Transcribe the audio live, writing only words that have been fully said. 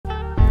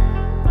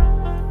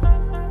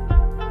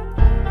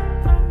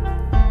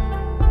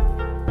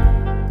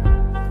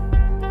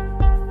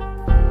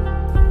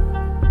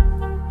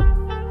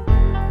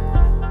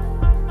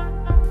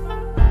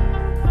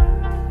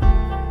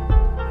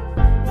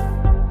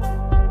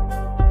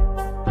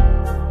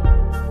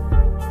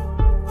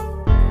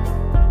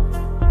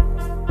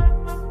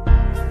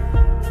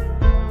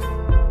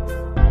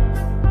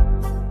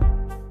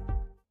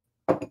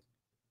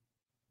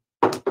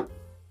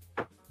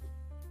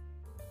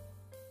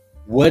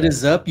What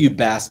is up, you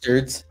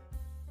bastards?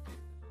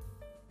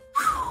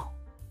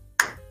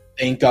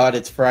 Thank God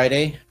it's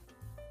Friday.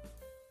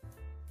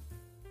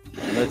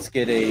 Let's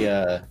get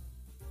a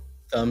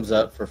thumbs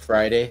up for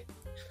Friday.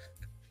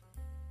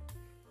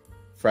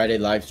 Friday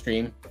live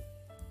stream.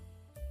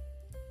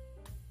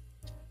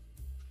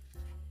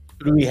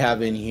 Who do we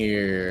have in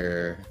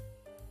here?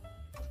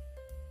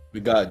 We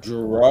got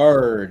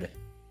Gerard.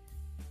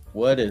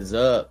 What is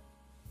up?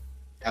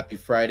 Happy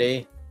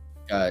Friday.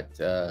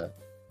 Got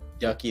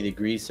Ducky the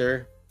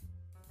Greaser.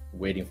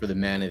 Waiting for the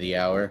man of the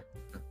hour.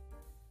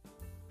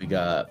 We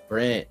got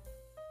Brent,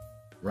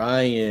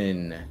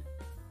 Ryan,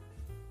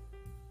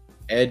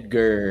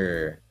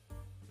 Edgar,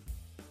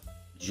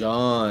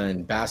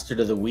 John,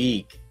 Bastard of the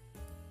Week.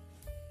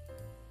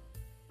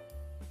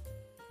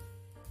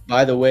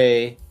 By the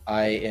way,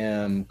 I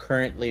am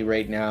currently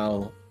right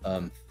now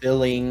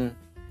filling,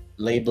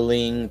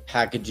 labeling,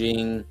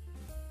 packaging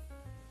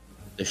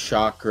the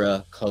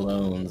Chakra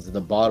colognes.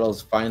 The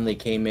bottles finally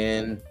came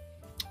in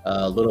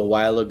a little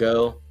while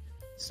ago.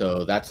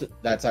 So that's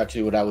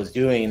actually what I was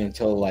doing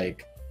until,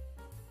 like,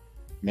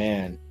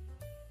 man,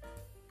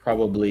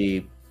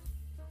 probably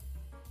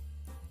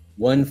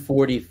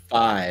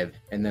 1:45,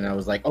 and then I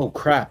was like, oh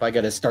crap, I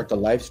gotta start the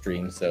live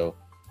stream. So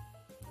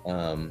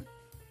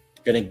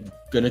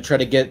gonna try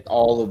to get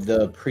all of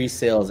the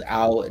pre-sales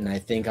out, and I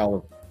think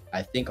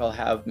I'll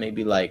have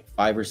maybe like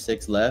 5 or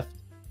 6 left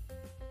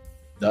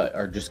that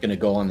are just gonna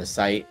go on the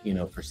site, you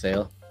know, for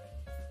sale.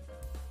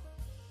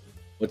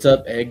 What's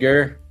up,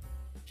 Edgar?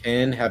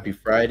 Ken, happy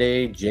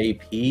Friday.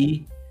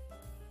 JP.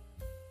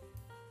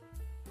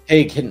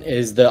 Hey,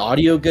 is the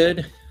audio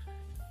good?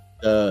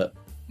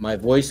 My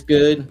voice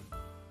good?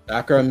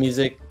 Background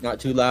music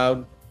not too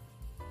loud?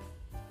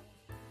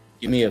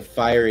 Give me a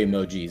fire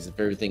emojis if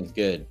everything's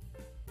good.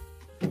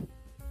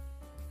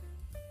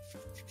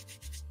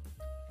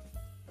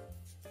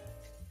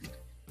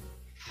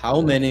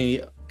 How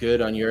many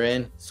good on your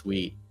end?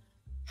 Sweet.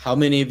 How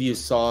many of you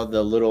saw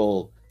the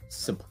little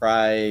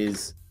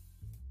surprise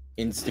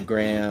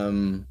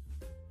Instagram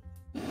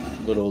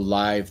little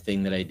live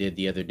thing that I did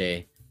the other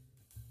day?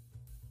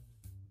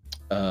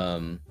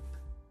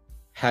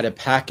 Had a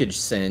package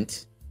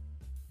sent,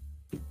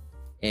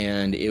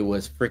 and it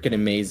was freaking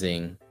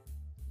amazing.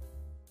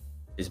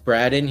 Is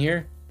Brad in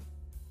here?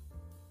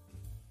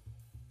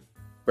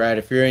 Brad,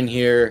 if you're in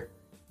here,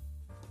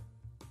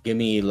 give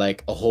me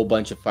like a whole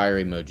bunch of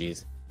fire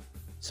emojis.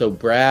 So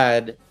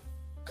Brad,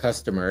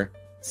 customer,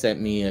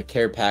 sent me a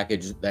care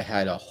package that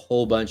had a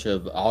whole bunch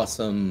of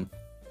awesome,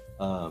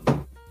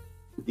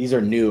 these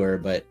are newer,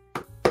 but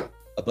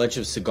a bunch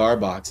of cigar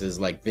boxes,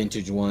 like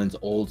vintage ones,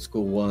 old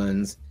school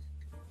ones,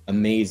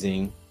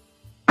 amazing.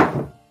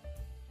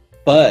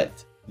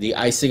 But the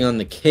icing on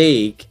the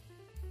cake,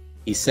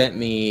 he sent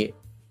me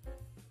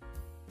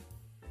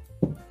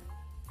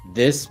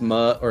this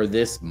mug,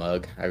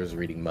 I was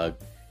reading mug,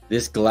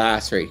 this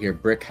glass right here,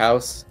 Brick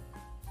House,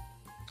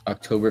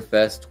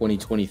 Oktoberfest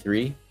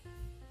 2023.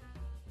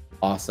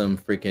 Awesome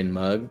freaking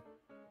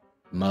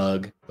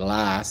mug,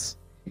 glass,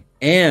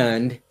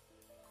 and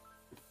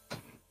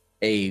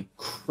a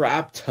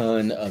crap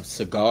ton of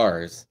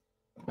cigars.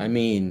 I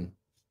mean,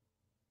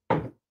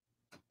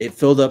 it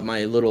filled up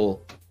my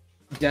little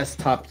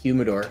desktop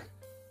humidor.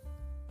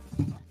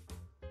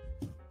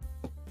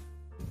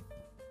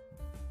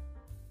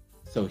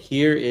 So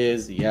here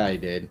is, yeah, I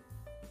did.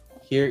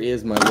 Here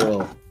is my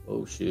little,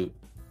 oh shoot,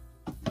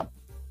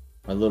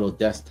 my little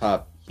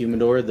desktop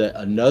humidor that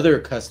another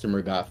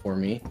customer got for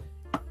me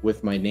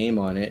with my name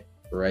on it.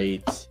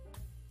 Right,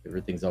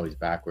 everything's always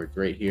backwards.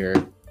 Right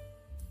here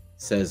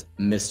says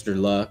Mr.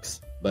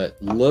 Lux, but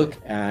look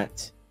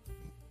at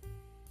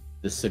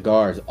the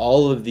cigars.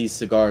 All of these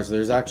cigars,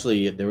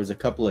 there was a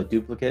couple of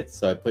duplicates,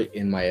 so I put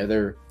in my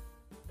other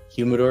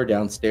humidor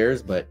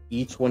downstairs, but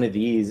each one of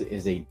these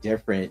is a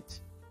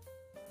different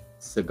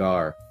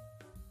cigar.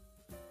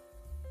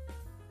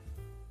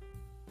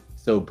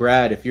 So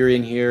Brad, if you're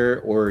in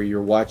here or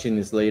you're watching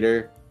this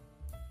later,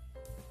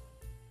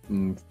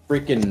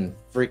 freaking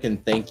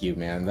thank you,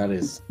 man. That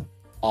is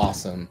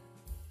awesome.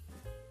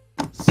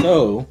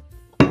 So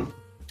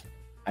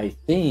I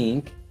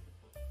think,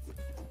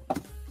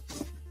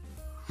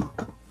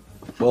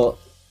 well,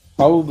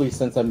 probably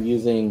since I'm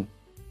using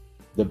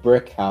the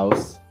Brick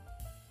House,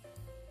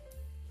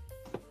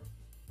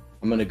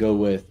 I'm gonna go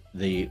with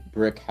the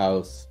Brick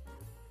House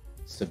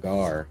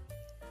cigar.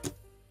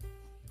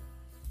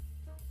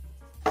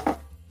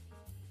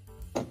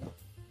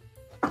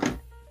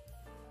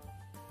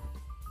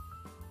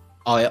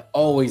 I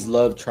always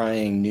love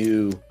trying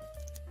new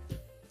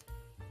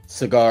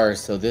cigars,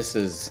 so this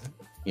is,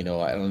 you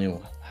know, I don't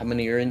know how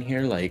many are in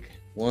here, like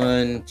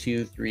 1,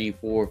 2, 3,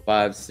 4,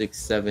 5, 6,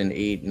 7,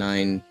 8,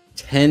 9,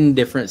 10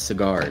 different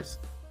cigars.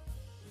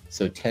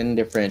 So 10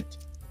 different,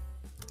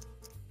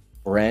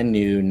 brand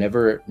new,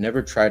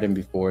 never tried them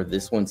before.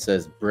 This one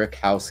says Brick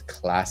House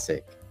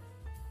Classic.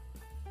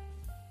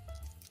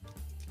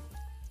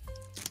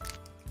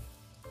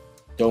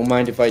 Don't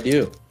mind if I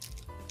do.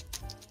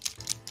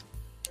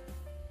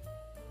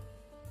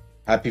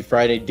 Happy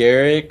Friday,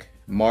 Derek.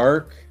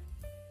 Mark.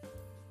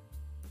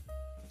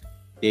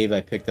 Dave,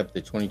 I picked up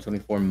the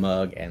 2024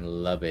 mug and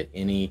love it.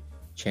 Any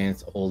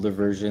chance older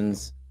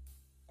versions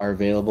are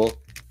available?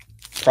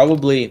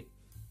 Probably,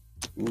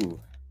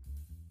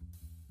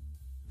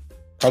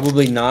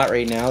 probably not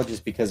right now,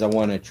 just because I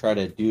want to try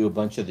to do a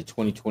bunch of the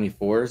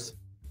 2024s.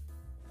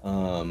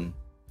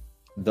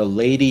 The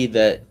lady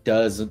that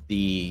does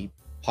the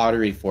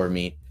pottery for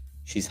me,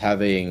 she's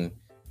having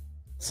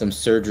some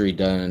surgery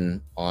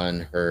done on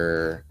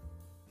her,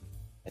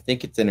 I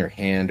think it's in her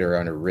hand or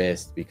on her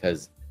wrist,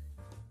 because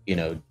you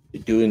know,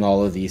 doing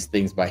all of these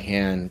things by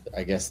hand,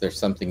 I guess there's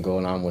something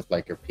going on with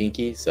like her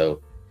pinky.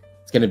 So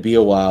it's going to be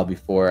a while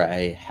before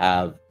I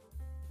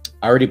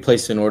already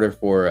placed an order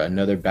for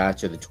another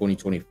batch of the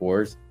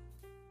 2024s.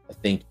 I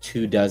think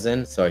 2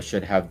 dozen. So I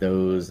should have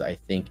those, I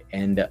think,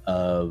 end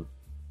of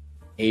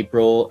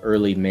April,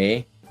 early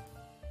May.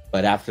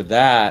 But after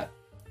that,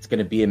 it's going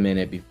to be a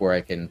minute before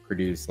I can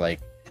produce like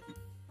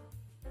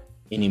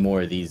any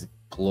more of these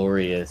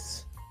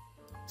glorious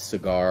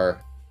cigar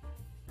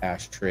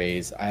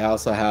ashtrays. I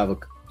also have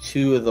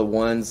 2 of the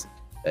ones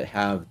that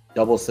have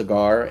double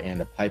cigar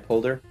and a pipe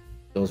holder.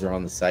 Those are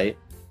on the site.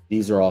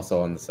 These are also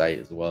on the site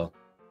as well.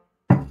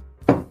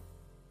 All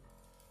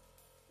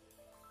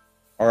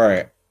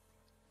right.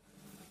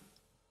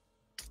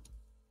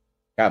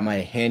 Got my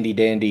handy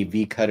dandy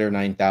V Cutter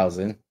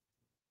 9000.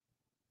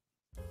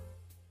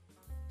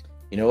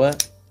 You know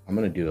what? I'm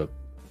going to do a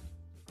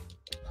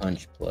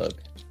punch plug.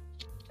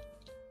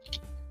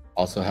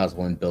 Also has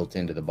one built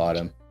into the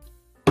bottom.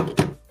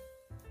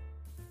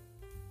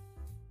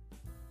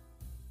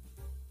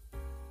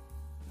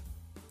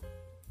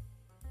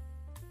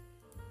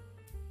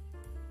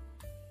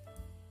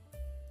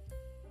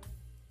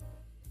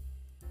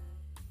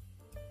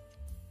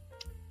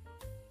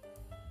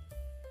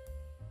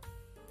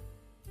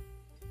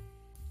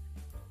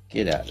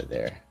 Get out of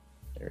there.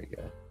 There we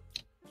go.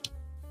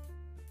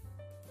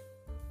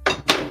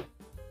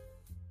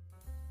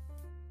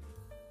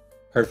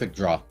 Perfect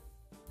draw.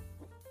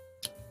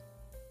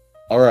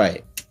 All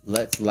right,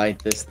 let's light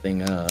this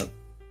thing up.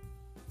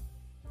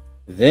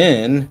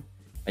 Then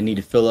I need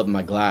to fill up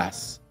my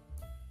glass,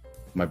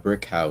 my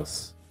brick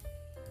house.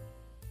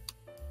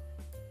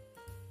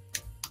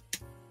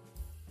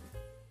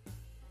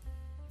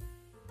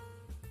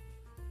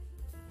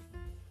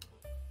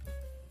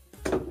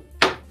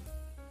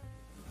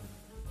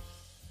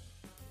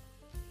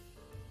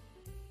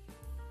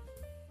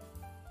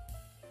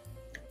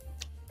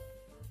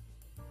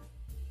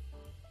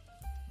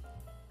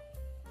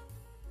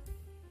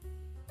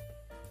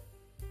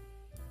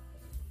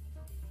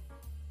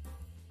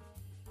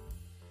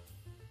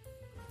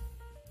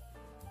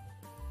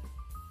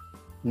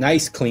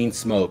 Nice clean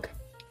smoke.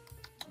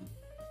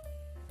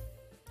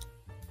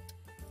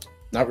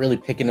 Not really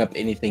picking up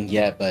anything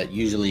yet, but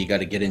usually you got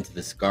to get into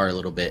the cigar a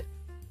little bit.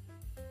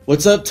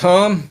 What's up,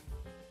 Tom?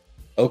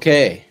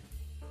 Okay,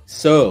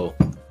 so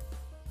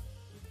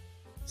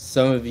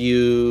some of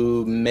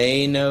you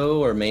may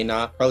know or may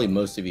not, probably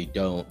most of you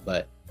don't,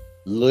 but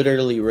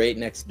literally right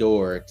next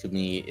door to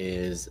me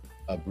is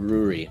a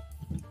brewery,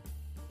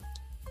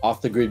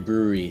 off the grid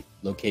brewery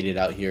located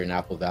out here in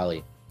Apple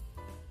Valley.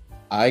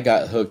 I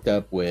got hooked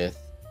up with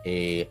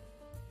I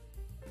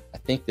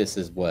think this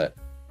is what,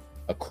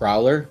 a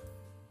Crowler.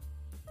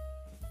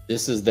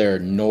 This is their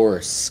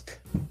Norsk.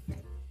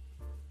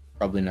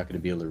 Probably not going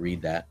to be able to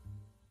read that.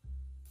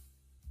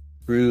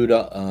 Brewed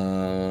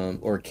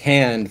or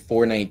canned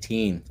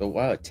 419. So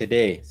wow,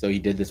 today. So he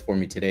did this for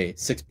me today.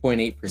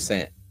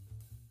 6.8%.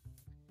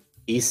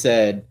 He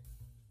said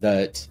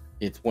that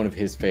it's one of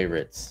his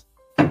favorites.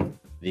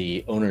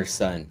 The owner's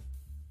son.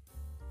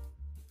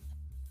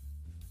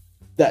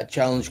 That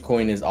challenge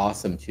coin is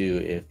awesome too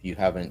if you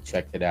haven't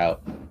checked it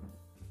out.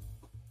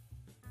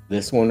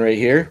 This one right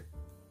here.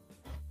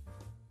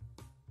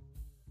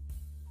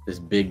 This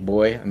big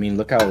boy. I mean,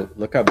 look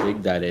how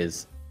big that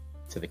is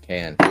to the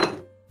can.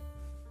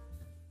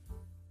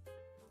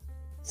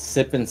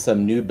 Sipping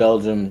some New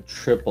Belgium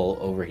triple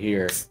over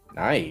here.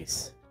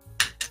 Nice.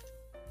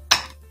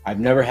 I've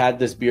never had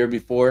this beer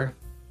before.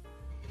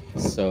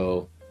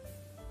 So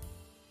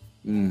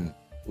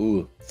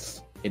ooh.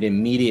 It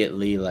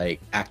immediately like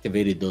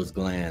activated those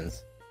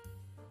glands.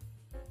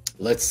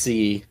 Let's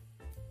see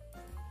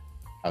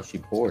how she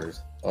pours.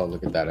 Oh,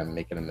 look at that. I'm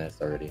making a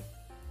mess already.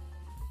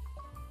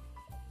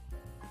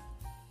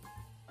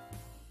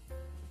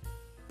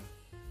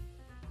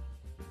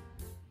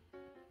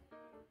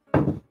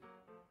 I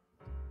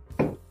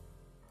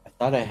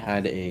thought I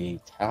had a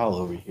towel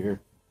over here.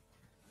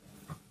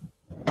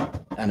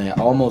 And I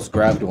almost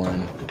grabbed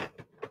one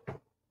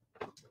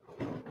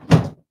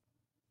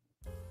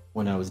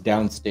when I was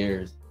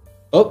downstairs.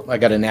 Oh, I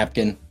got a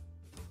napkin.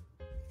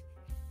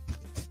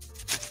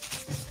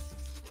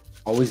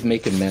 Always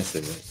making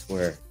messes, I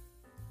swear.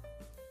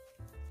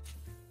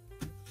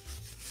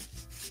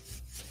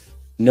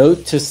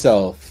 Note to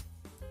self.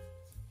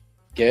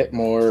 Get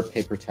more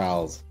paper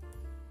towels.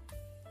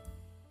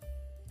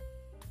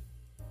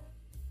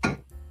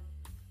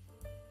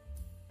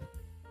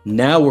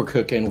 Now we're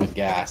cooking with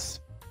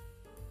gas.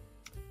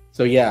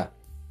 So yeah,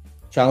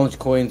 challenge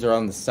coins are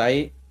on the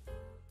site.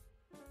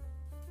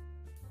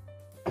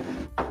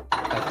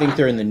 I think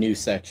they're in the new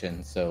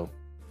section. So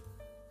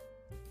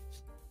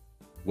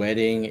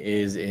wedding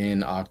is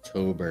in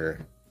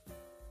October.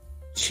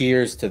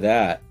 Cheers to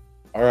that.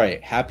 All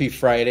right, happy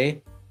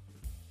Friday.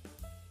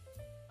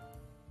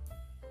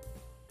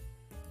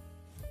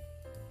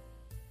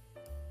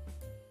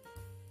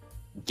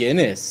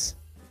 Guinness.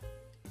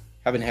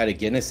 Haven't had a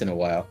Guinness in a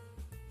while.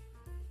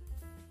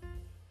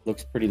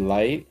 Looks pretty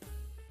light.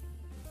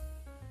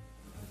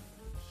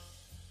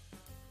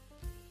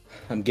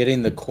 I'm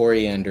getting the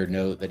coriander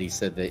note that he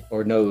said that,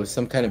 or no, it was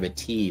some kind of a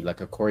tea,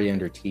 like a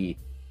coriander tea.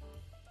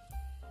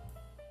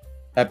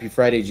 Happy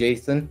Friday,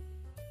 Jason.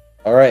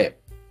 All right.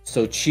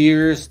 So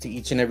cheers to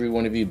each and every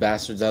one of you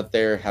bastards out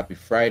there. Happy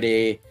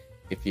Friday.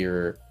 If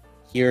you're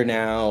here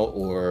now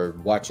or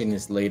watching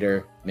this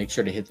later, make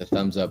sure to hit the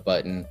thumbs up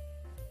button.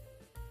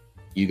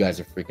 You guys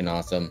are freaking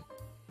awesome.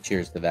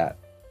 Cheers to that.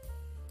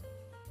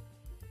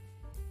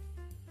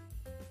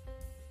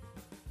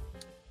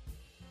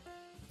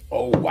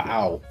 Oh,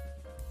 wow.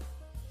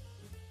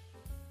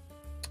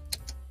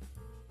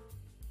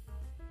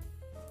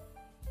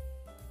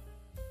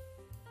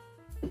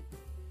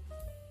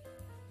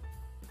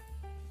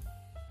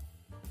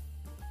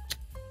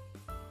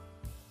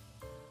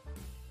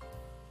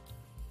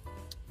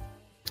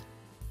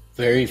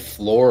 Very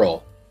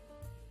floral.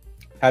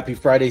 Happy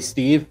Friday,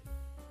 Steve.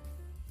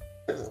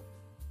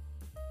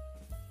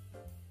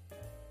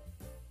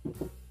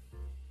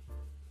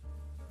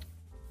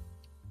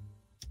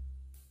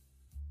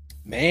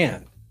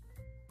 Man.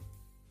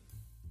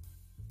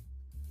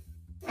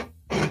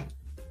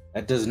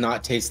 That does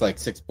not taste like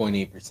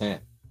 6.8%.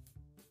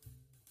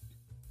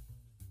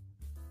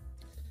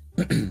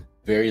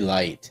 Very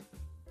light.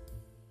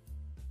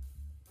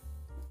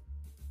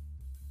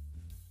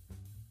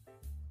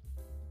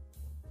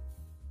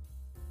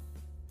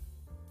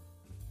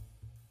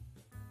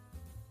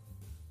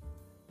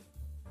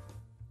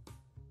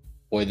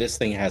 Boy, this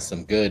thing has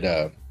some good,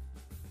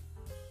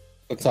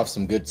 looks off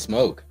some good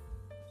smoke.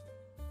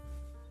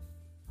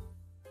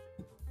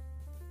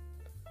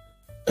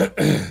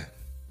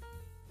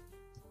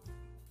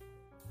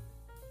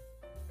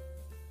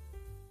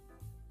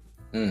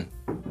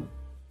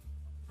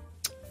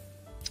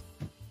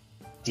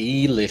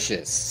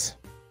 Delicious.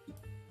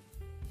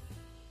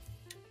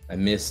 I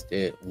missed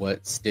it.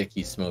 What stick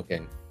you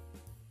smoking?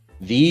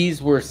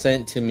 These were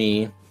sent to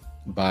me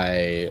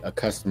by a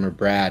customer,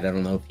 Brad. I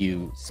don't know if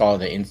you saw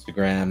the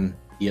Instagram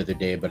the other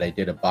day, but I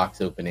did a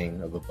box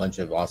opening of a bunch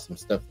of awesome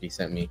stuff that he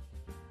sent me.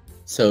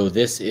 So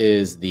this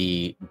is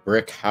the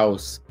Brick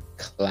House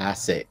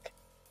Classic,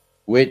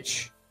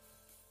 which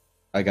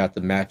I got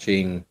the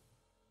matching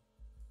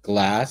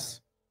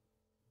glass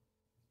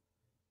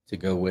to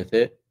go with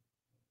it.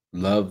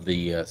 Love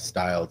the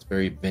style. It's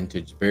very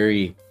vintage,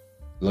 very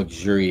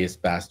luxurious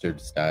bastard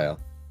style.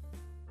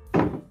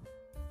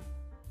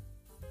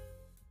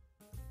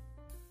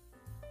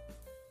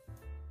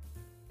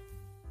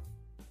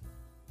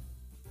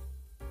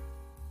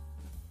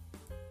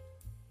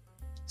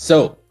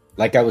 So,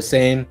 like I was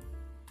saying,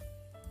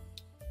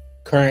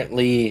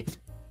 currently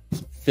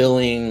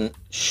filling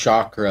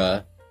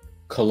chakra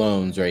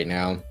colognes right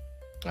now.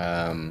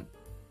 And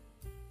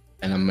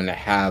I'm going to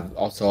have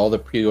also all the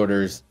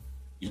pre-orders,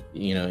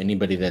 you know,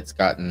 anybody that's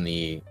gotten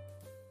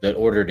that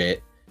ordered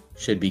it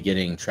should be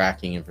getting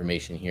tracking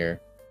information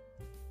here.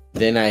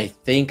 Then I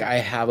think I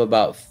have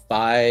about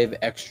 5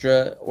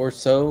 extra or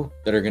so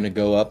that are going to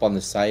go up on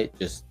the site,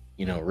 just,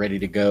 you know, ready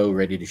to go,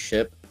 ready to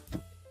ship.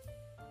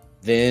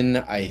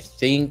 Then I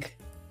think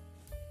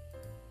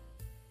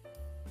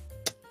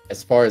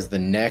as far as the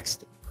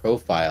next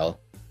profile,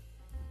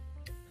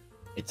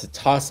 it's a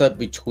toss-up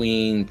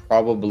between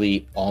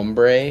probably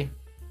ombre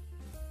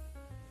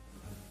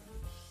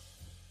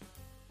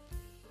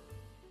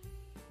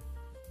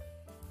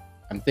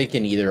I'm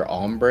thinking either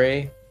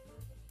ombre.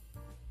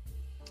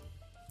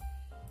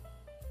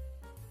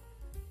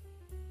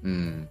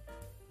 I'm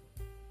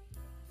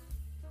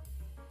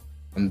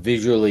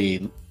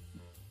visually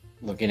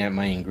looking at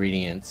my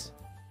ingredients.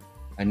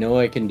 I know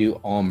I can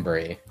do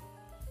ombre.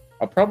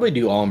 I'll probably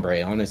do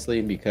ombre,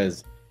 honestly,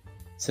 because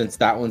since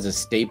that one's a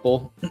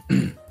staple,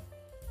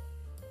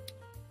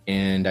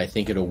 and I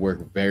think it'll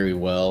work very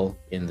well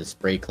in the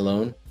spray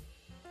cologne.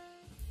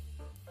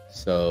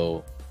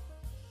 So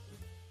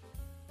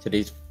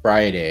today's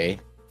Friday.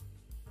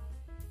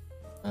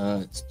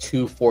 It's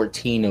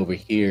 2:14 over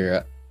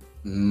here.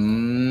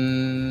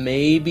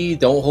 Maybe,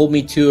 don't hold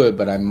me to it,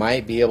 but I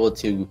might be able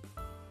to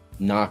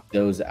knock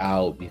those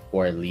out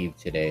before I leave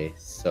today.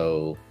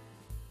 So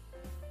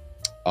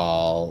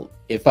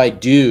if I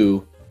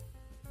do,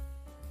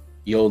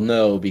 you'll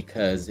know,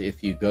 because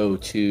if you go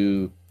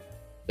to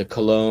the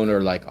cologne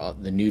or like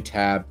the new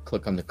tab,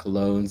 click on the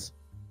colognes,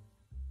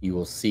 you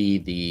will see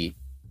the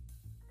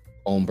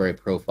ombre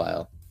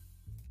profile.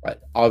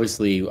 But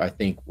obviously, I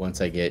think once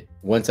I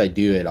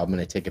do it, I'm going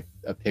to take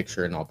a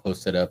picture and I'll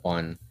post it up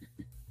on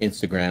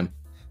Instagram.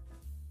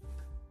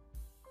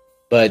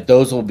 But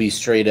those will be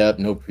straight up,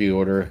 no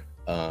pre-order.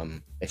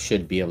 I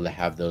should be able to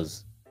have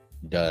those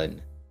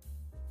done.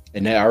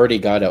 And I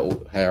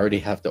already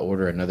have to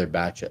order another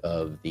batch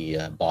of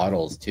the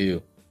bottles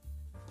too,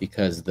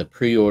 because the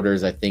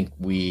pre-orders, I think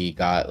we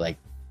got like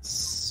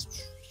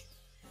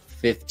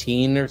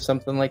 15 or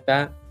something like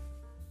that.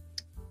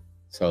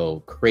 So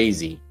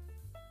crazy.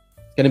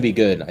 It's gonna be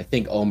good. I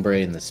think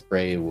ombre and the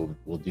spray will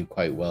do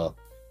quite well.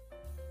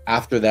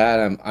 After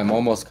that, I'm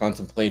almost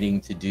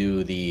contemplating to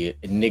do the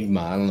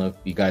Enigma. I don't know if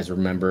you guys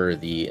remember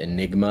the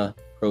Enigma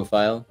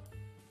profile.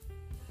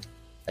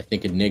 I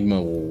think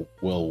Enigma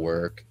will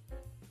work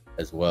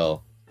as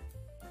well.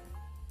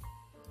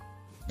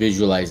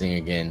 Visualizing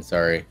again,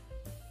 sorry.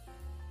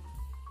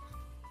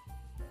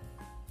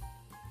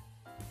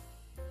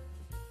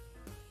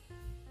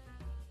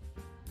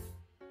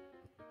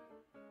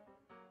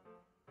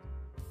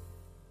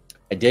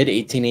 I did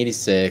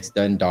 1886,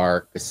 done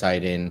dark,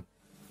 Poseidon.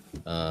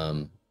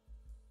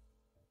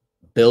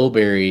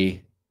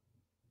 Bilberry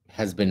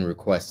has been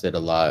requested a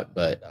lot,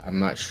 but I'm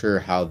not sure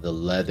how the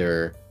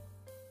leather,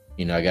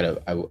 you know,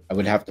 I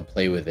would have to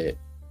play with it.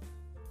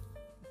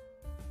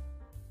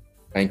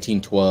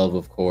 1912,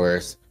 of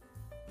course.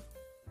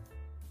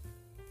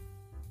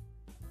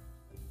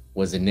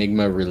 Was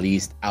Enigma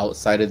released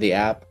outside of the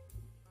app?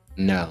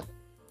 No,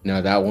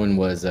 that one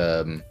was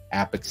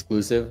app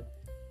exclusive,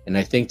 and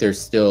I think there's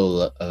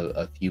still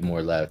a few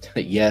more left.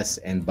 Yes,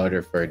 and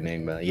butter for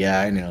Enigma. Yeah,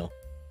 I know.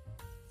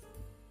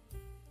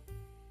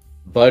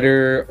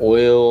 Butter,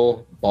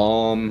 oil,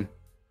 balm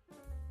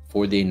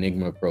for the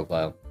Enigma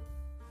profile.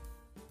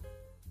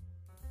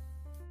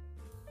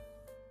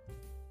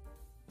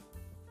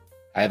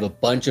 I have a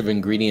bunch of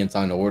ingredients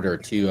on order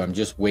too. I'm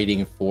just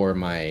waiting for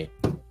my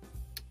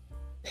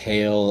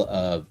pail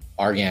of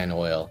argan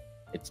oil.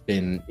 It's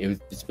been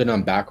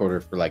on back order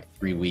for like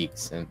 3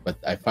 weeks, but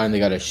I finally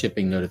got a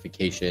shipping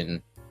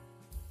notification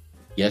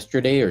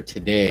yesterday or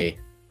today,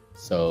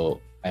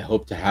 so I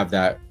hope to have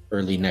that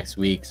early next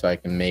week so I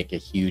can make a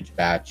huge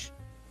batch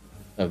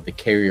of the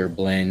carrier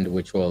blend,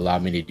 which will allow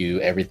me to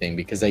do everything,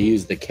 because I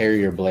use the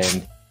carrier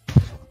blend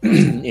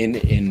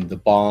in the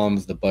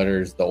balms, the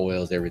butters, the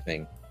oils,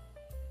 everything.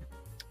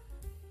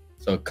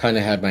 So kind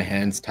of had my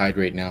hands tied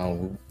right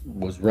now.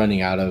 Was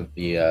running out of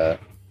the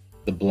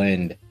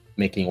blend,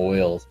 making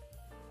oils,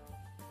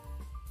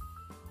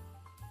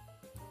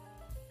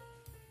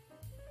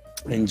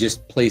 and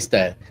just placed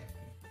a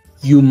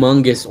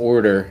humongous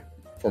order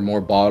for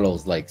more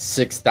bottles, like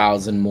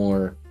 6,000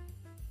 more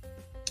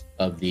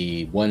of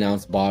the 1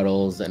 ounce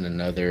bottles and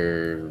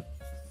another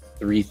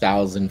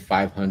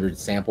 3,500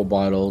 sample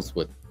bottles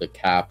with the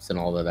caps and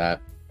all of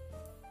that.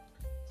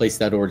 Place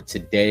that order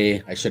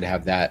today. I should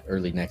have that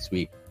early next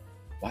week.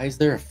 Why is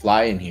there a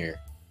fly in here?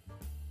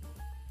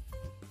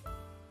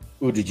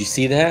 Ooh, did you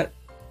see that?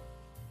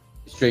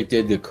 Straight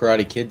did the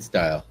Karate Kid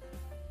style.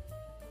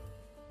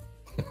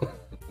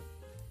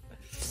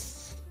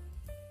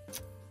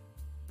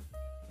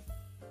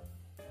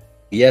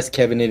 Yes,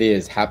 Kevin, it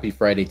is. Happy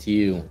Friday to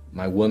you.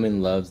 My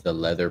woman loves the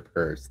leather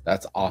purse.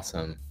 That's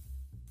awesome.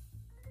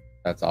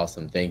 That's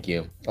awesome. Thank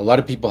you. A lot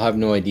of people have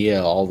no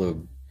idea all the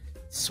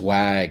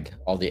swag,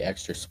 all the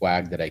extra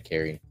swag that I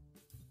carry.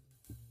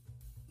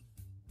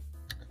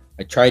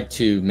 I tried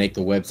to make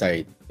the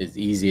website as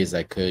easy as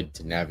I could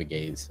to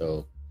navigate.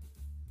 So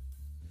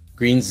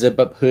green zip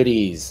up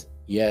hoodies.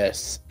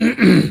 Yes.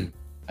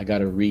 I got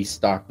to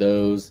restock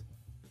those.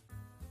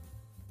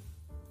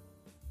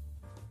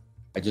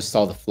 I just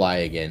saw the fly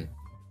again.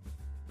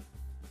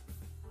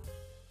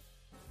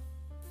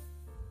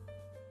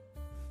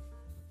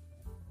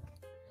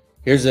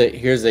 Here's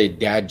a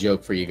dad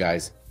joke for you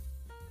guys.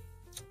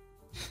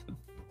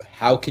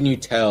 How can you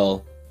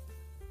tell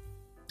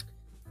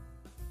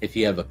if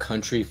you have a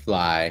country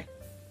fly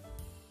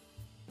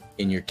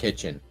in your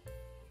kitchen?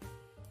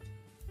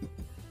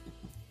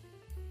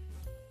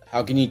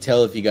 How can you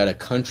tell if you got a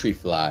country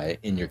fly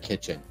in your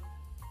kitchen?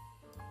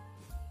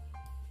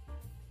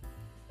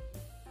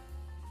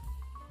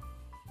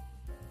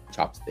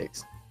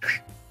 Chopsticks.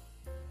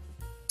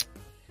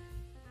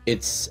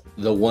 It's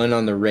the one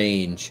on the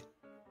range.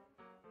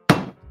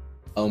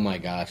 Oh my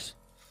gosh.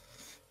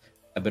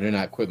 I better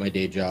not quit my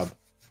day job.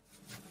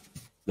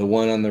 The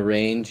one on the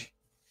range.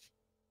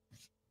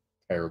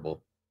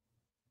 Terrible.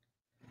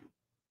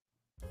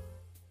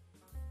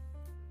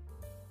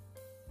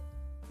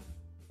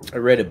 I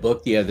read a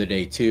book the other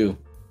day too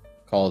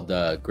called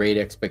Great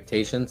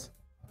Expectations.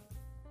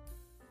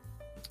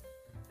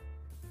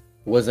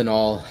 Wasn't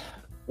all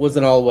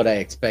what I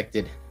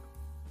expected.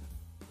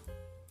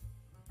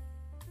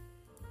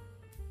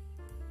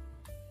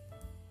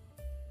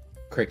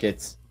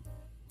 Crickets.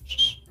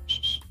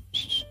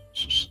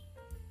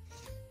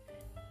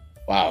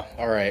 Wow.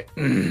 All right.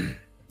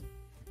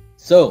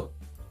 So,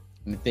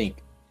 let me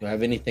think. Do I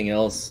have anything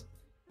else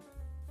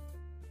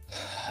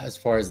as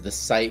far as the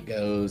site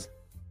goes?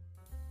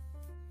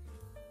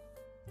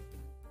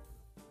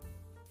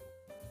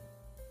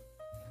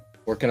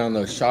 Working on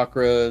those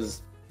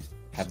chakras.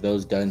 Have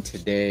those done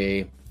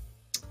today.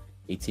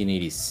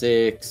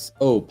 1886.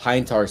 Oh,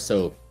 pine tar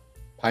soap.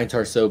 Pine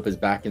tar soap is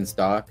back in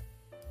stock.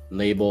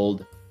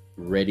 labeled,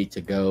 ready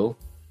to go.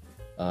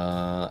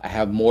 I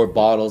have more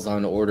bottles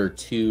on order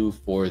too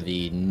for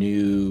the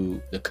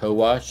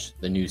co-wash,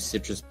 the new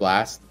Citrus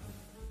Blast.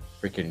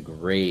 Freaking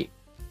great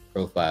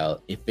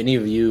profile. If any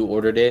of you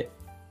ordered it,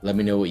 let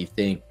me know what you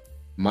think.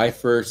 My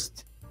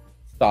first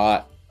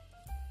thought,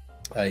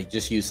 I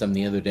just used some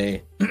the other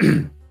day,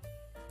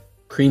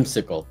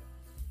 creamsicle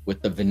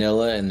with the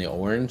vanilla and the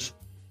orange.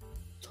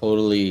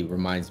 Totally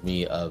reminds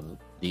me of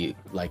the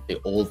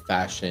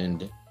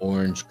old-fashioned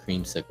orange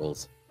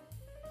creamsicles.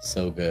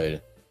 So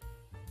good.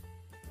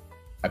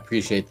 I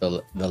appreciate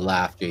the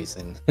laugh,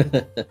 Jason.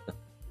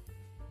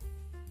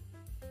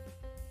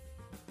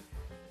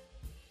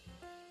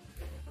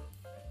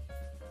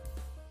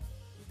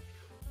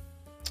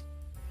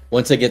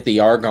 Once I get the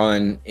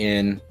argon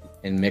in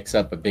and mix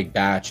up a big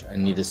batch, I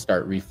need to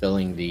start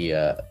refilling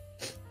the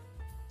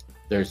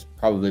there's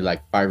probably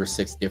like 5 or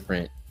 6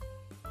 different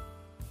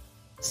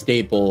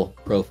staple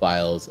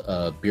profiles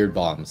of beard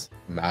balms.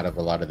 I'm out of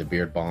a lot of the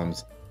beard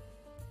balms.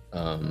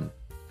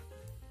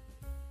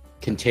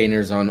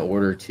 Containers on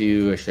order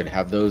too. I should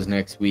have those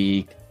next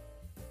week.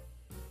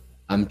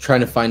 I'm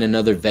trying to find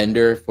another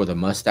vendor for the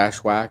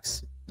mustache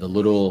wax,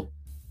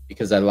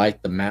 because I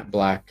like the matte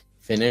black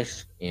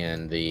finish,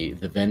 and the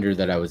vendor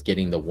that I was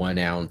getting the 1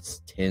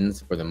 ounce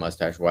tins for the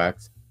mustache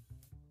wax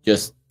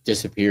just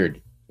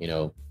disappeared.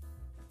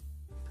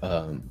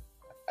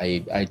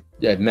 I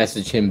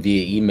messaged him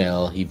via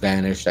email. He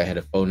vanished. I had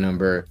a phone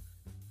number,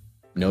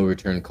 no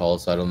return call,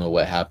 so I don't know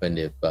what happened,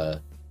 if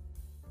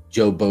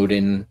Joe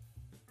Bowden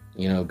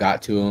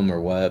got to him or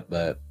what,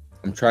 but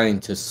I'm trying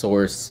to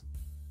source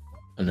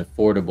an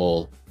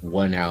affordable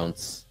 1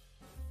 ounce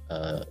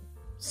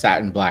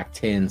satin black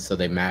tin so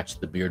they match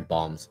the beard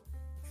balms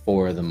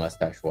for the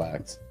mustache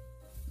wax.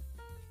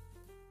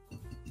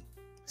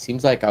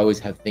 Seems like I always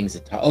have things to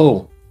talk.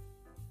 Oh,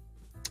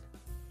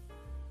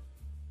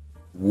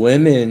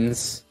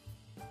 women's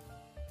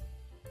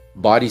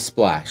body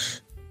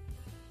splash.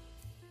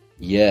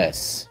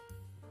 Yes.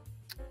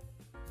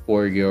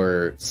 For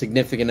your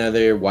significant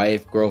other,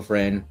 wife,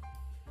 girlfriend.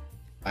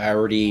 I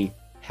already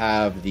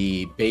have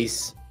the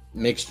base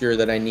mixture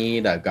that I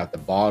need. I've got the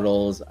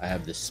bottles. I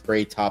have the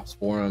spray tops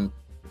for them.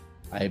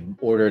 I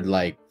ordered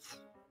like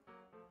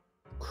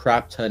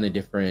crap ton of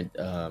different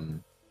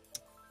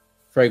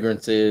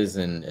fragrances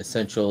and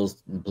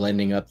essentials,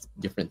 blending up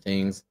different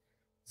things.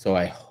 So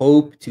I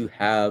hope to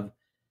have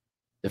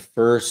the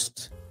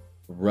first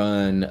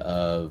run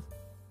of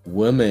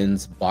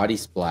women's body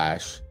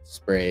splash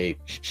spray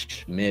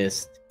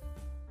mist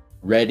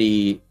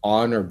ready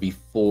on or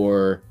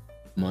before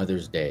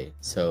Mother's Day.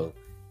 So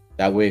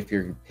that way, if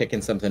you're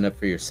picking something up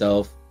for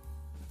yourself,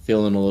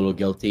 feeling a little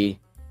guilty,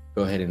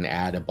 go ahead and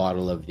add a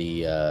bottle of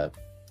the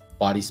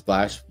body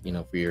splash,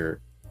 for your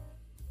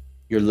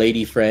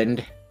lady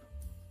friend,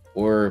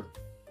 or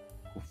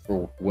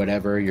for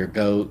whatever, your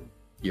goat,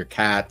 your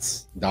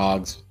cats,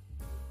 dogs.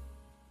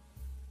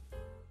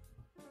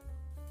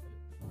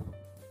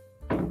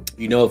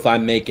 If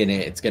I'm making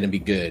it, it's going to be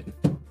good.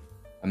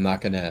 I'm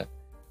not going to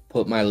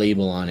put my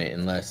label on it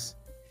unless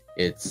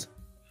it's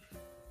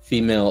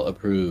female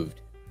approved.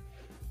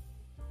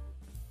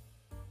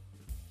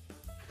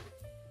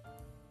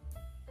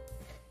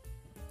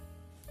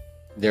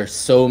 There's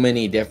so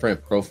many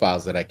different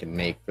profiles that I can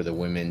make for the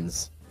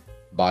women's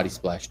body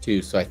splash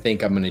too. So I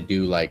think I'm going to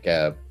do like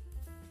a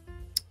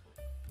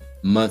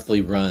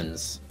monthly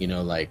runs,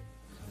 like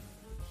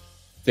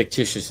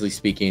fictitiously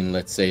speaking,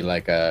 let's say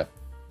like a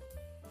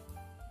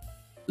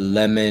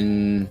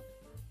lemon,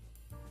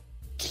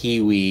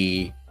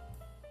 kiwi,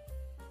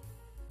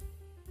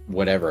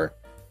 whatever,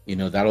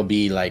 that'll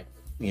be like,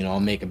 I'll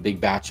make a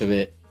big batch of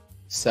it,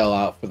 sell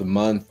out for the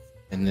month,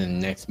 and then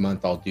next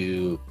month I'll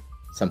do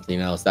something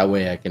else. That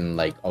way I can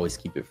like always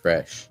keep it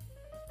fresh.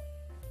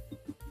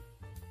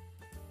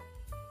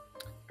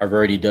 I've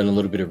already done a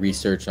little bit of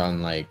research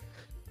on like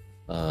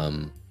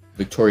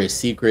Victoria's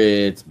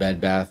Secrets,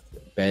 Bed Bath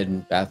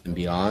and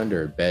Beyond,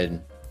 or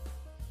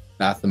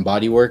Bath and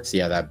Body Works.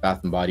 Yeah, that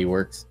Bath and Body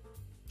Works.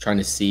 Trying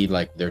to see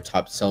like their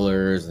top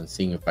sellers and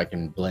seeing if I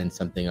can blend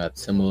something up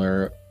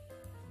similar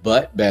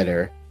but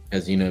better,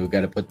 as we've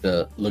got to put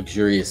the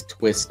luxurious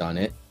twist on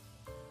it.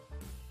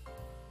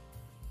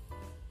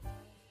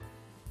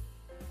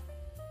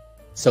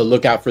 So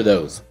look out for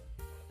those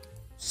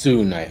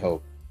soon, I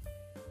hope.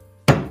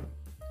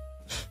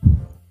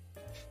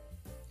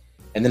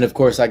 And then of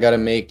course I got to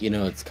make,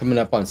 it's coming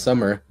up on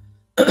summer.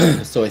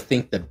 So I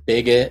think the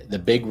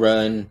big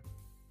run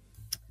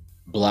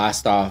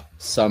blast off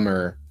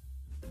summer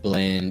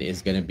blend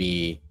is going to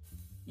be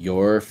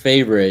your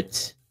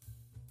favorite.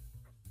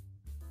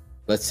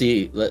 Let's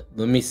see. Let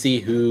me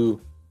see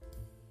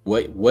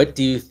what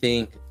do you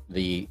think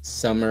the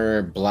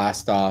summer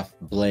blast off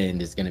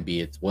blend is going to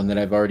be? It's one that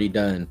I've already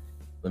done.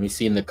 Let me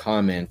see in the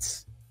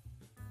comments,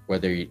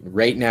 whether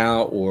right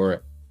now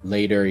or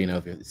later,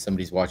 if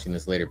somebody's watching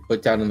this later,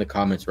 put down in the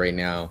comments right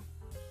now.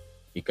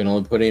 You can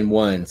only put in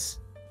once.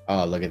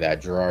 Oh, look at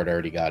that. Gerard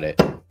already got it.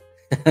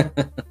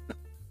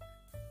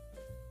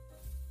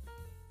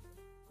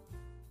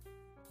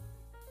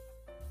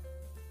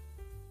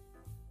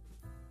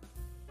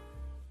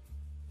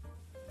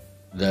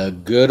 The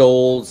good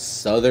old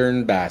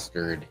Southern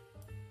Bastard.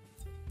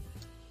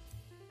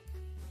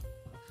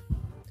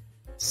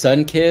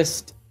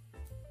 Sunkissed.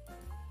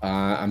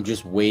 I'm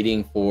just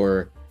waiting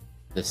for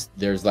this.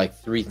 There's like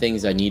 3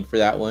 things I need for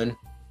that one.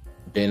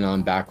 Been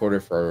on back order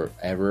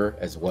forever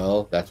as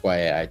well. That's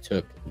why I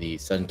took the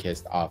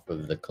Sunkissed off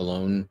of the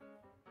cologne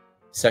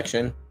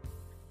section.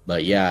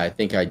 But yeah, I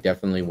think I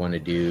definitely want to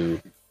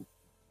do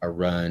a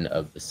run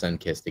of the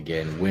Sunkissed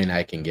again when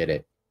I can get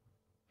it.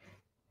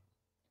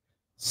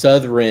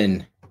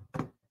 Southern,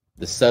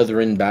 the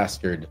Southern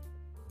Bastard.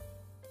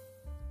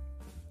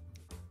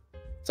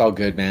 It's all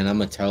good, man.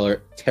 I'm a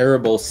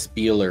terrible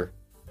spieler.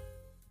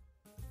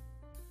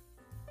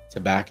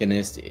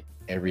 Tobacconist,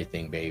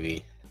 everything,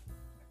 baby.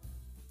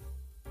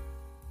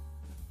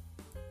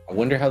 I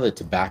wonder how the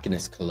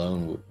tobacconist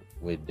cologne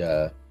would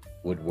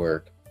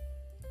work.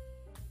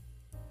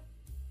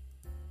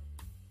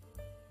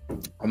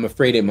 I'm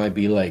afraid it might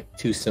be like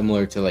too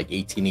similar to like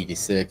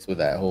 1886 with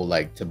that whole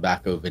like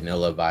tobacco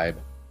vanilla vibe.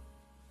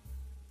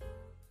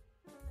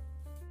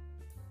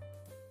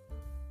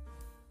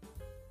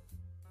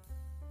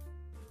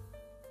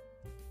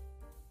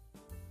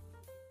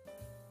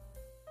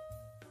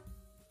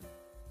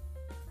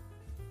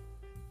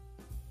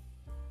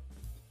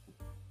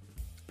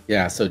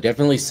 Yeah, so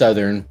definitely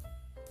Southern.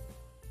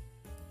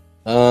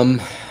 I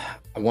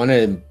want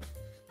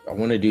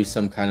to do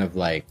some kind of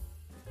like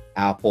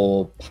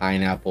apple,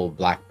 pineapple,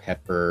 black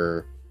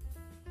pepper,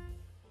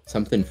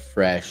 something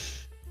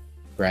fresh,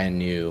 brand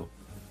new.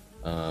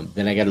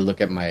 Then I got to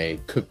look at my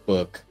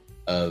cookbook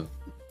of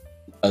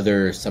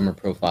other summer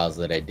profiles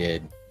that I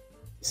did,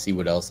 see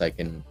what else I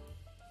can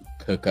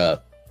cook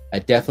up. I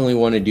definitely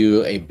want to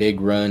do a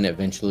big run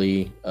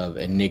eventually of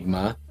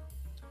Enigma.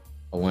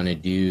 I want to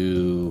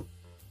do,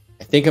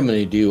 I think I'm going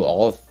to do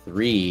all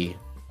 3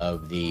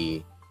 of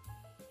the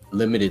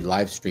limited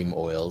live stream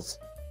oils,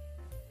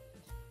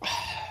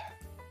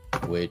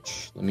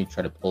 which, let me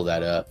try to pull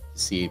that up to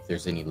see if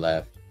there's any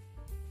left.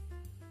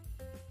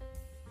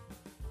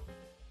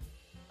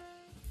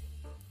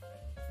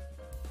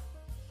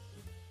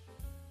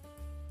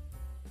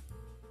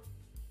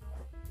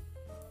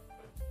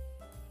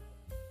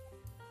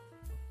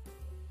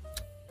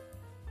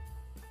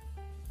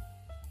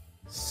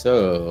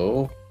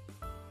 So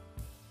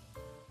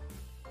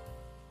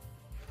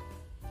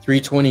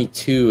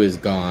 322 is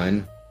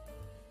gone.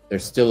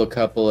 There's still a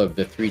couple of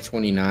the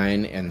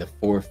 329 and the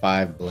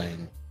 4-5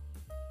 blend.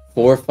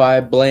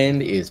 4-5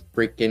 blend is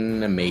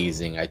freaking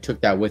amazing. I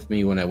took that with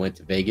me when I went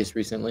to Vegas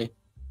recently.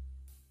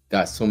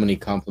 Got so many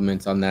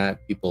compliments on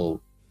that.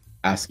 People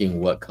asking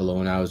what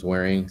cologne I was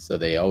wearing, so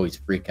they always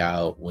freak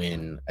out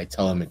when I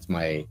tell them it's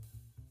my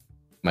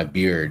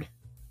beard.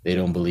 They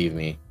don't believe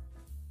me.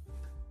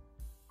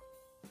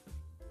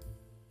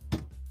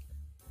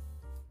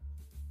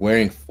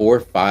 Wearing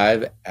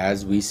 4-5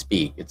 as we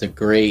speak. It's a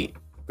great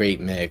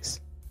mix.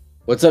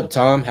 What's up,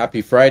 Tom?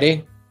 Happy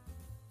Friday.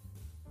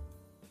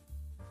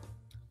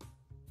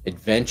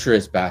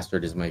 Adventurous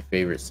Bastard is my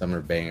favorite summer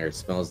banger. It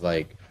smells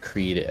like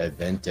Creed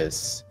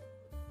Aventus.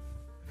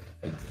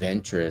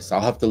 Adventurous.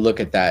 I'll have to look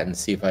at that and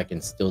see if I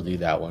can still do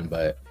that one,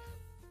 but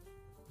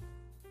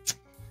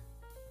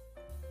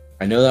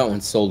I know that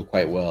one sold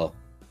quite well.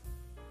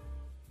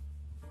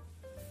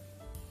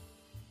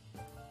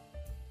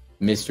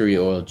 Mystery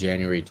Oil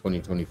January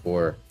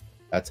 2024.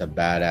 That's a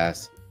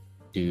badass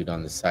dude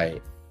on the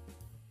site.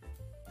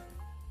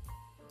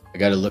 I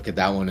got to look at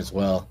that one as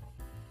well.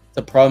 It's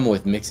a problem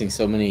with mixing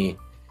so many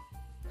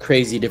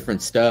crazy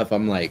different stuff.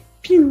 I'm like,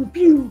 pew,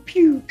 pew,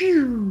 pew,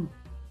 pew.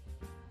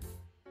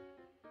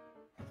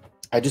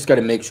 I just got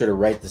to make sure to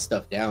write the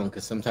stuff down,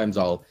 because sometimes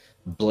I'll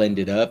blend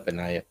it up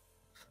and I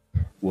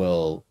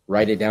will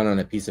write it down on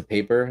a piece of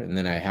paper, and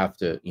then I have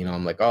to,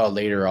 I'm like, oh,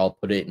 later I'll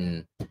put it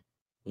in,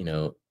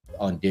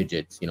 on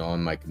digits,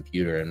 on my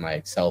computer in my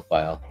Excel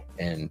file.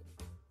 And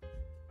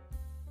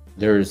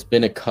there's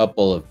been a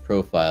couple of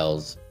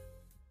profiles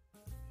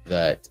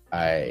that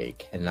I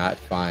cannot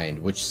find,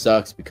 which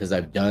sucks because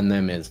I've done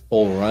them as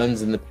full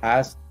runs in the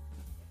past,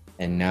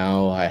 and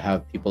now I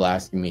have people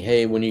asking me,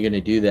 hey, when are you going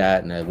to do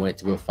that? And I went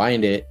to go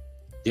find it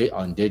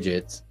on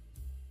digits,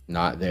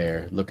 not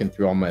there, looking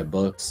through all my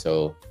books,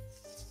 so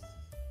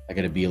I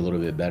got to be a little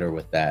bit better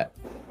with that.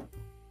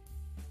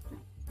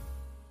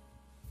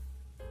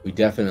 We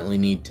definitely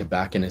need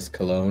tobacconist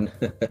cologne.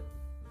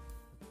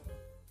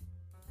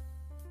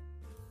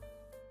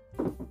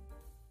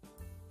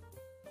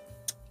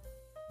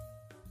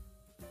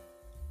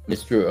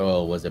 Mystery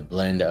Oil was a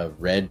blend of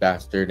Red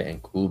Bastard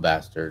and Cool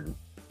Bastard.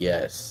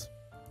 Yes.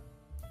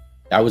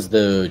 That was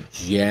the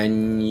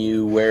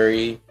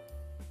January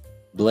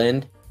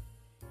blend,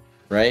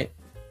 right?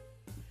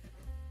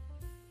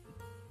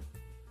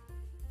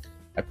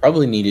 I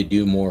probably need to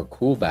do more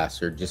Cool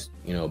Bastard just,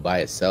 by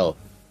itself.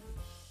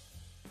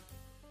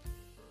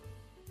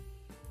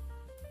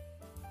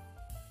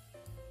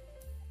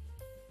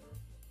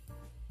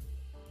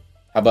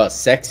 How about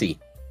Sexy?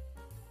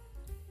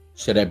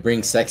 Should I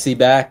bring Sexy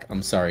back?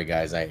 I'm sorry,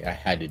 guys. I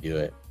had to do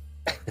it.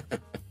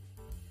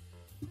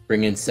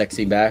 Bring in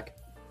Sexy back.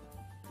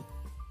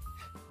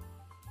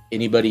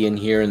 Anybody in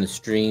here in the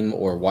stream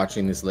or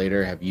watching this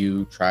later, have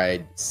you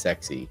tried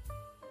Sexy?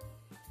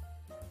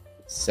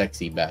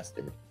 Sexy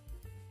Bastard.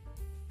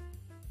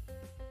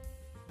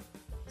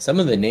 Some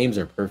of the names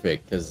are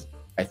perfect because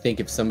I think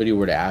if somebody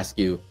were to ask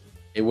you,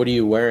 hey, what are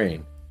you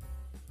wearing?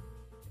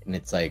 And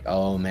it's like,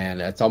 oh man,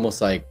 that's almost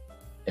like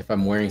if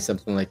I'm wearing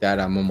something like that,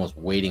 I'm almost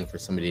waiting for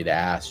somebody to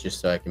ask just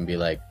so I can be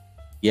like,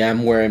 yeah,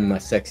 I'm wearing my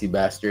Sexy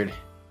Bastard.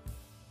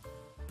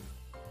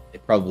 They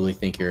probably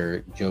think you're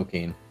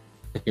joking.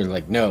 You're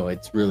like, no,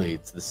 it's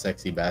the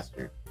Sexy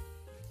Bastard.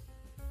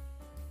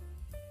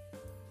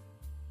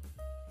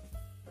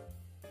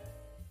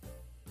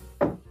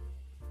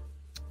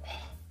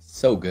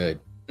 So good.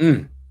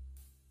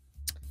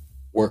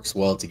 Works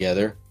well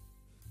together.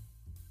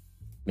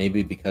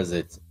 Maybe because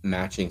it's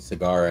matching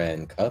cigar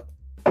and cup.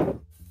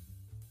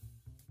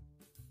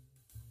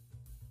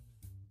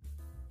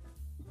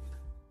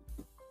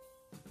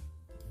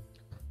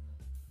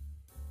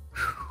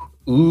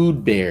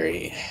 Oud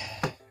berry.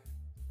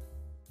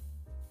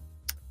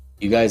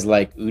 You guys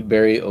like oud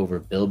berry over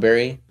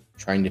bilberry?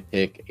 Trying to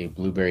pick a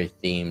blueberry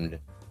themed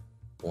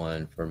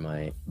one for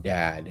my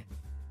dad.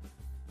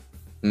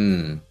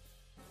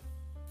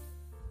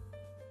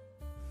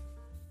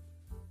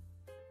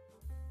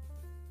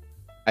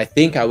 I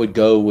think I would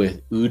go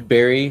with oud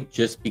berry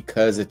just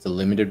because it's a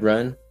limited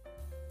run,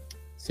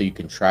 so you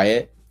can try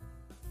it.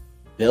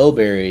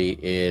 Bilberry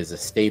is a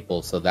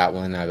staple, so that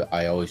one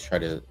I always try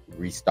to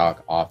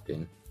restock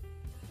often.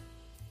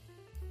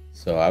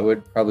 So I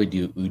would probably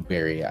do oud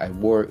berry. I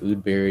wore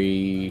oud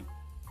berry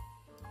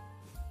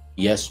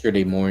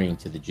yesterday morning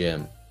to the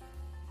gym.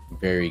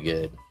 Very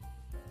good.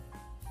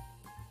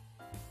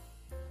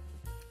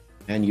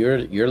 And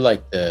you're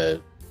like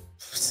the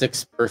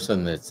sixth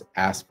person that's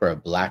asked for a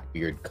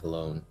Blackbeard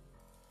cologne.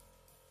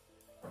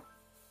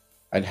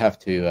 I'd have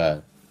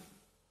to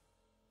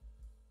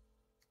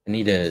I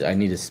need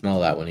to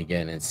smell that one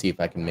again and see if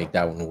I can make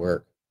that one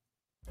work.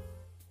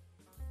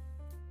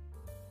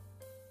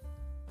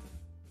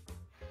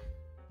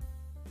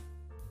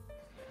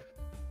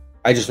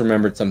 I just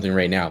remembered something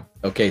right now.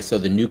 Okay, so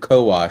the new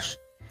co-wash,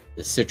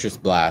 the Citrus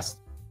Blast,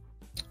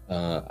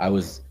 I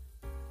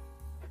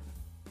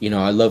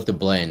love to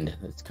blend.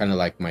 It's kind of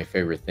like my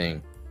favorite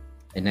thing.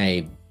 And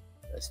I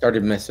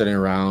started messing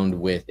around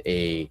with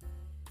I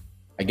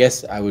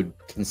guess I would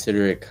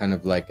consider it kind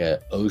of like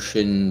a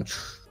ocean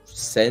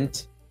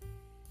scent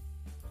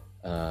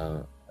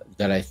that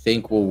I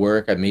think will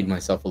work. I made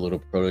myself a little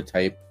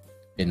prototype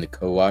in the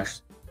co-wash.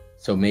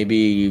 So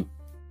maybe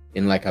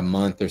in like a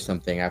month or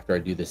something after I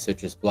do the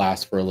Citrus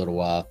Blast for a little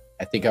while,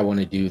 I think I want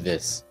to do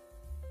this.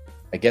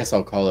 I guess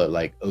I'll call it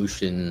like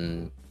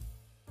ocean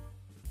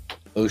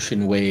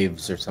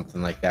waves or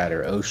something like that,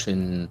 or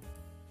ocean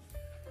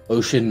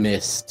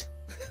mist.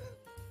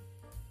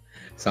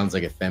 Sounds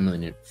like a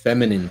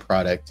feminine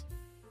product,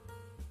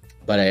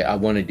 but I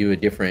want to do a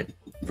different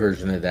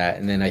version of that.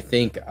 And then I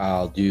think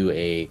I'll do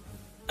a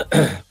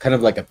kind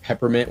of like a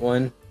peppermint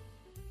one.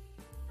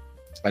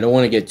 I don't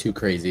want to get too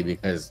crazy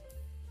because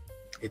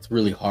it's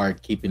really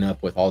hard keeping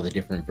up with all the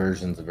different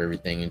versions of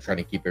everything and trying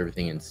to keep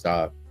everything in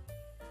stock.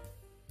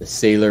 The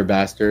Sailor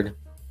Bastard.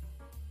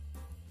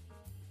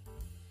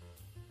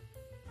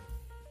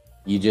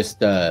 I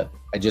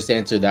just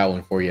answered that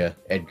one for you,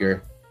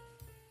 Edgar.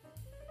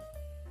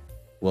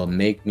 Well,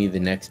 make me the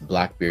next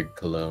Blackbeard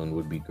cologne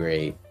would be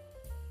great.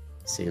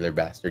 Sailor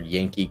Bastard.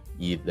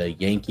 The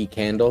Yankee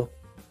Candle.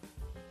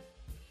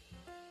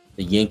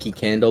 The Yankee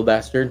Candle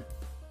Bastard.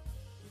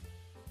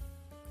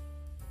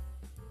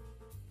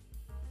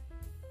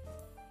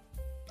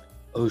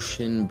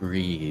 Ocean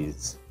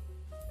Breeze.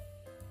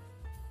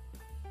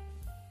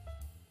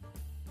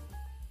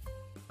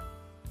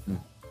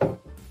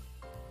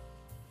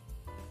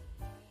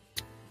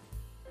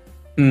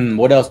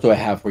 What else do I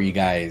have for you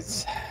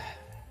guys?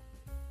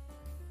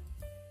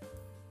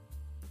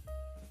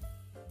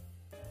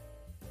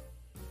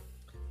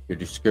 Your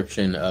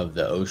description of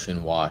the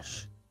ocean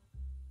wash.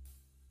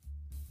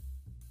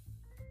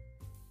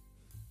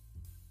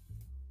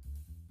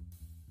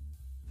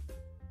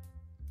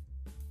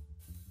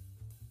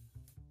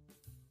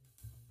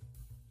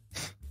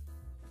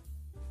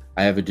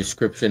 I have a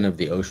description of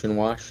the ocean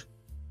wash.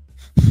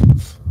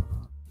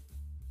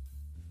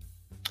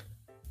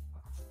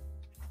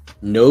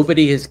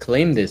 Nobody has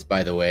claimed this,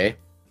 by the way.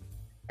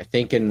 I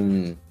think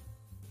in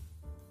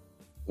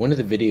one of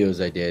the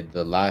videos I did,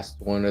 the last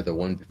one or the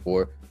one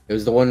before, it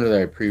was the one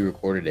where I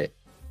pre-recorded it.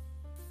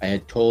 I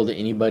had told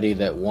anybody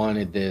that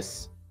wanted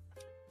this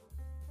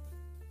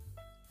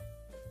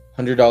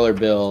 $100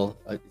 bill,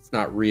 it's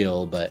not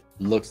real, but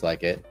looks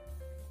like it,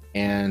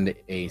 and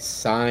a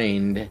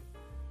signed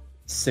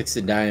 6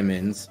 of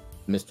diamonds,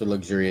 Mr.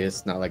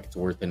 Luxurious, not like it's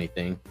worth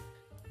anything.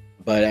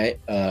 But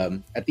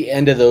at the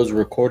end of those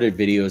recorded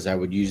videos, I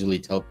would usually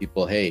tell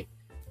people, hey,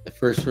 the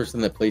first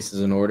person that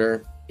places an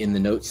order in the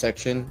notes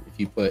section, if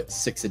you put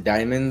 6 of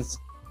diamonds,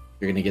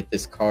 you're going to get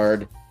this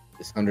card,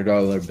 this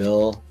 $100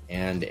 bill,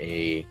 and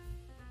a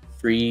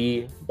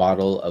free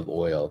bottle of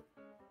oil.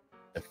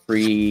 the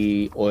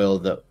free oil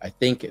that I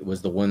think it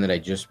was the one that I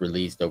just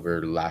released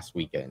over last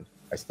weekend.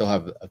 I still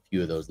have a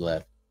few of those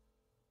left.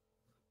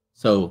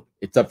 So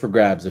it's up for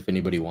grabs if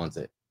anybody wants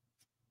it.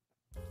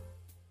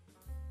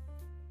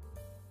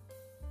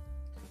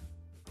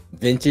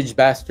 Vintage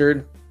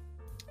bastard?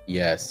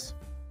 Yes.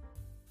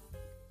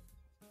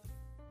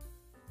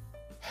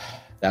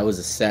 That was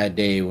a sad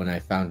day when I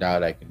found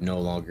out I could no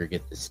longer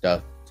get the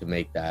stuff to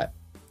make that.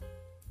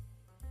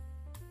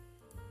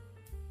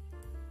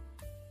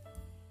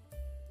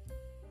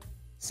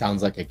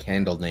 Sounds like a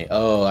candle name.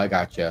 Oh, I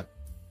gotcha.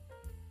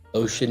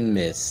 Ocean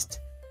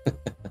Mist.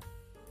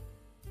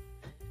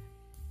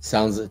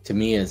 Sounds to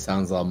me, it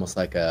sounds almost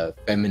like a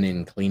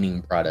feminine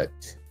cleaning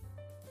product.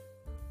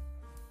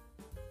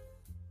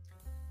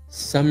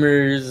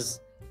 Summer's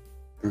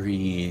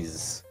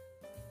Breeze.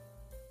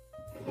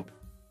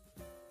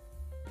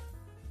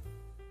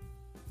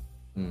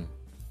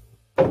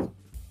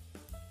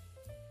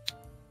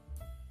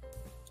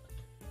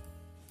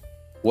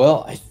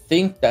 Well, I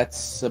think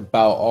that's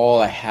about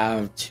all I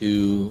have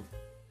to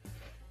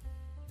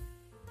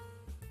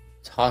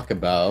talk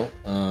about.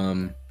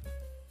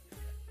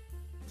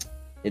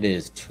 It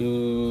is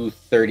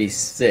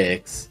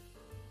 2:36.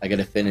 I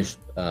gotta finish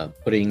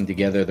putting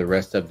together the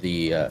rest of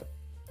the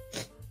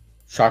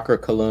chakra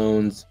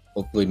colognes.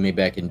 Hopefully,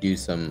 maybe I can do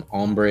some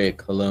ombre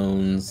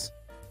colognes.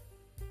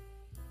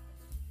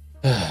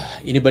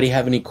 Anybody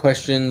have any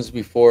questions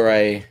before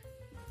I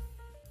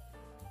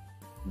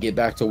get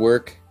back to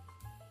work?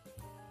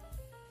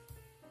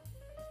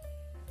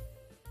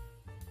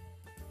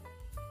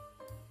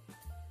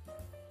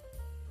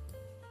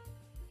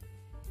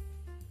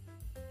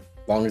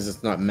 As long as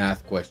it's not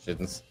math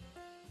questions.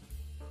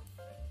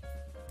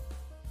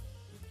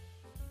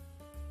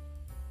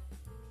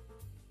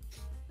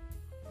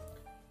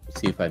 Let's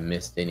see if I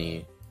missed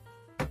any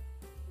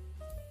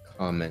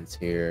comments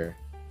here.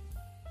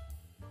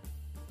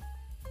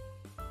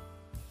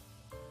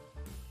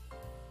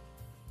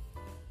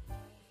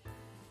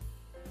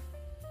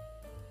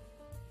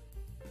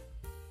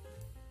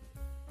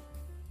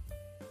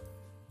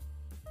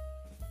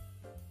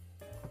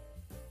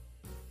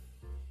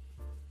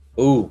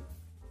 Ooh,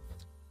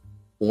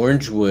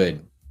 orange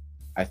wood.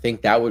 I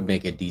think that would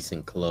make a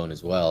decent cologne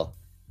as well.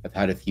 I've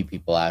had a few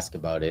people ask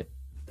about it.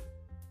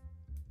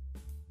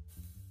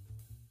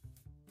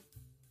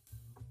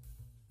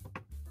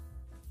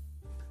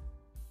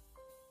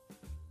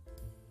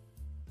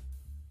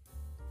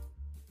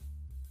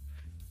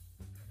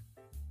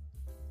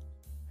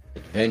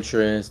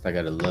 Adventurous. I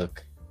gotta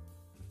look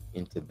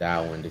into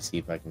that one to see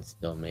if I can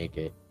still make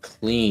it.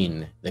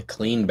 Clean. The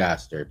clean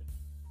bastard.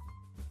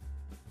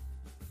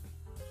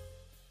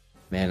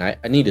 Man,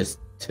 I need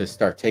to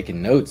start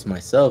taking notes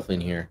myself in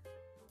here.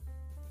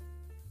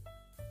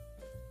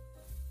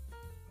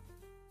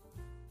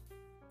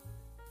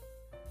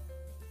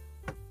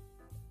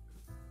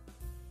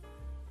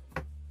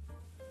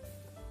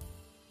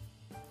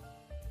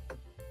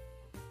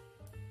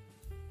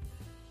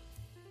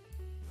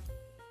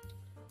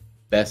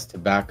 Best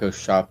tobacco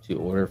shop to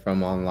order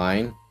from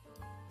online.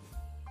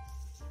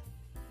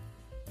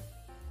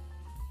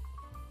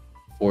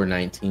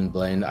 419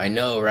 blend. I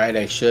know, right?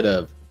 I should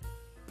have.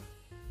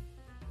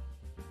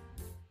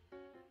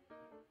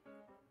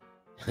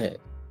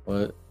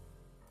 What?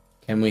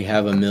 Can we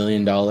have $1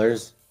 million?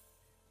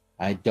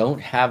 I don't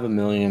have $1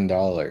 million.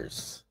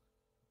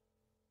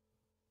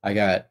 I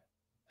got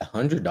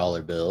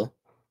 $100 bill.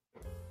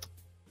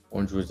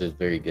 Orange was a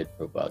very good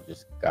profile.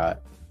 Just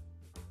got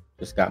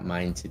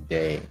mine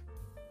today.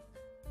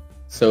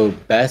 So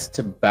best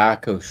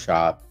tobacco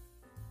shop.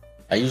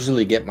 I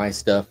usually get my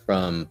stuff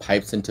from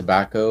Pipes and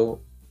Tobacco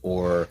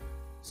or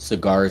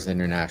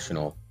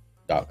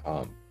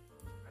cigarsinternational.com.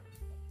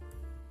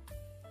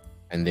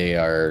 And they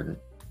are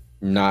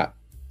not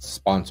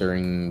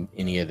sponsoring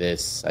any of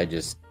this. I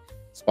just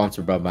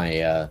sponsored by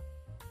my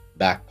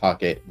back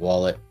pocket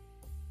wallet.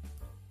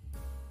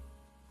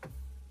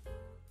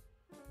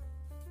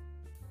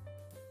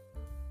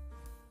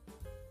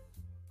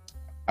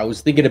 I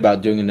was thinking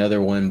about doing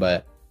another one,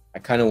 but I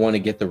kind of want to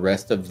get the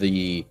rest of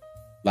the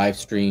live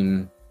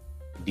stream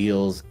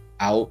deals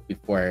out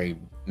before I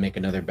make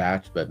another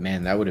batch. But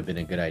man, that would have been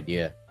a good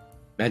idea.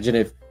 Imagine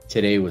if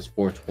today was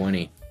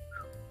 420.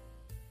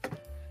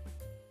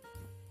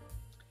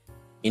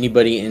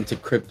 Anybody into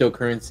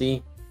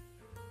cryptocurrency?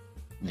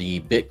 The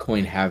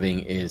Bitcoin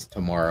halving is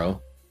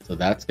tomorrow. So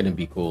that's going to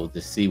be cool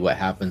to see what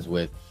happens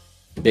with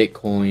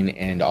Bitcoin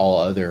and all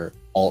other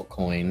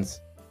altcoins.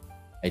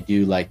 I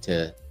do like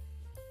to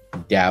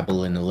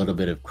dabble in a little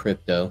bit of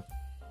crypto.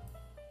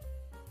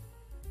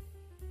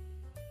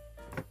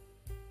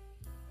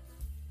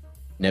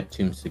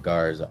 Neptune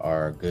cigars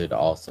are good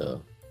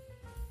also.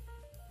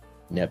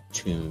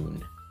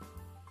 Neptune.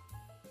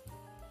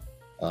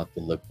 I'll have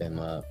to look them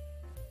up.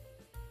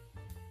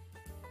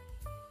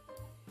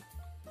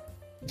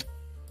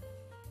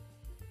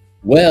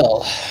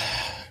 Well,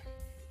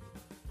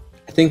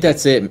 I think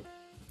that's it.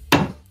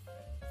 I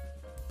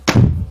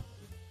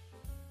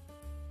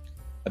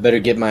better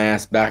get my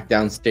ass back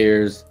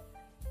downstairs,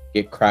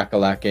 get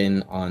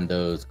crack-a-lacking on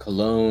those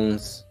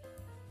colognes.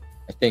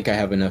 I think I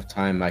have enough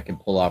time I can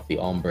pull off the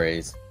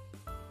ombres.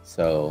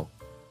 So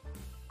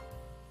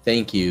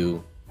thank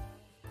you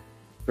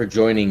for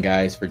joining,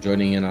 guys, for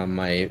joining in on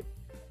my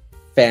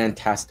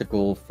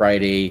fantastical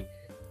Friday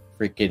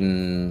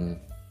freaking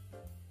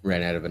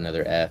ran out of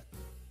another F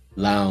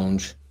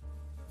lounge.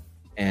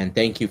 And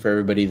thank you for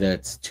everybody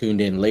that's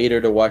tuned in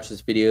later to watch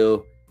this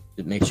video.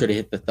 Make sure to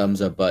hit the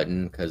thumbs up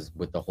button, because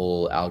with the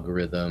whole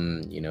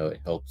algorithm, you know, it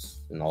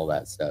helps and all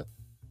that stuff.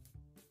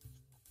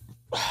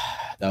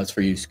 That was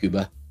for you,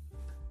 Scuba.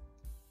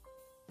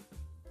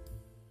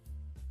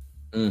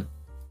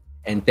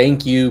 And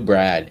thank you,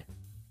 Brad,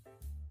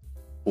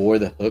 for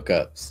the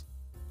hookups.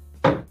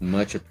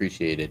 Much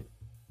appreciated.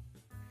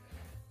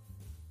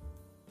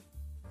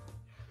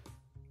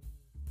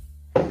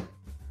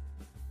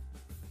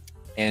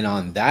 And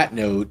on that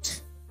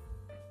note,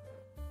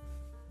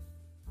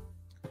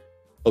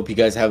 hope you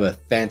guys have a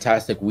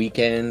fantastic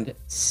weekend.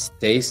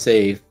 Stay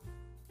safe.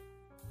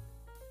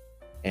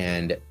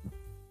 And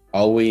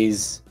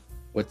always,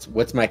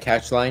 what's my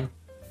catch line?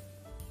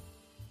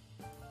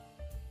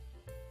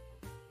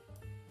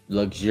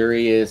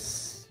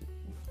 Luxurious,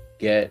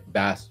 get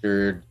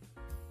bastard.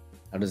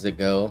 How does it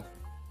go?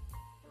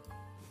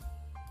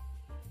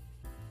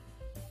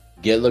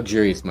 Get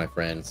luxurious, my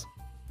friends.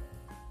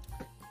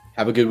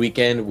 Have a good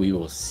weekend. We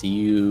will see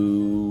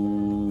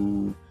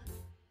you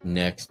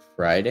next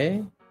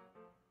Friday.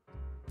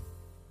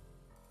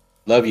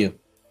 Love you.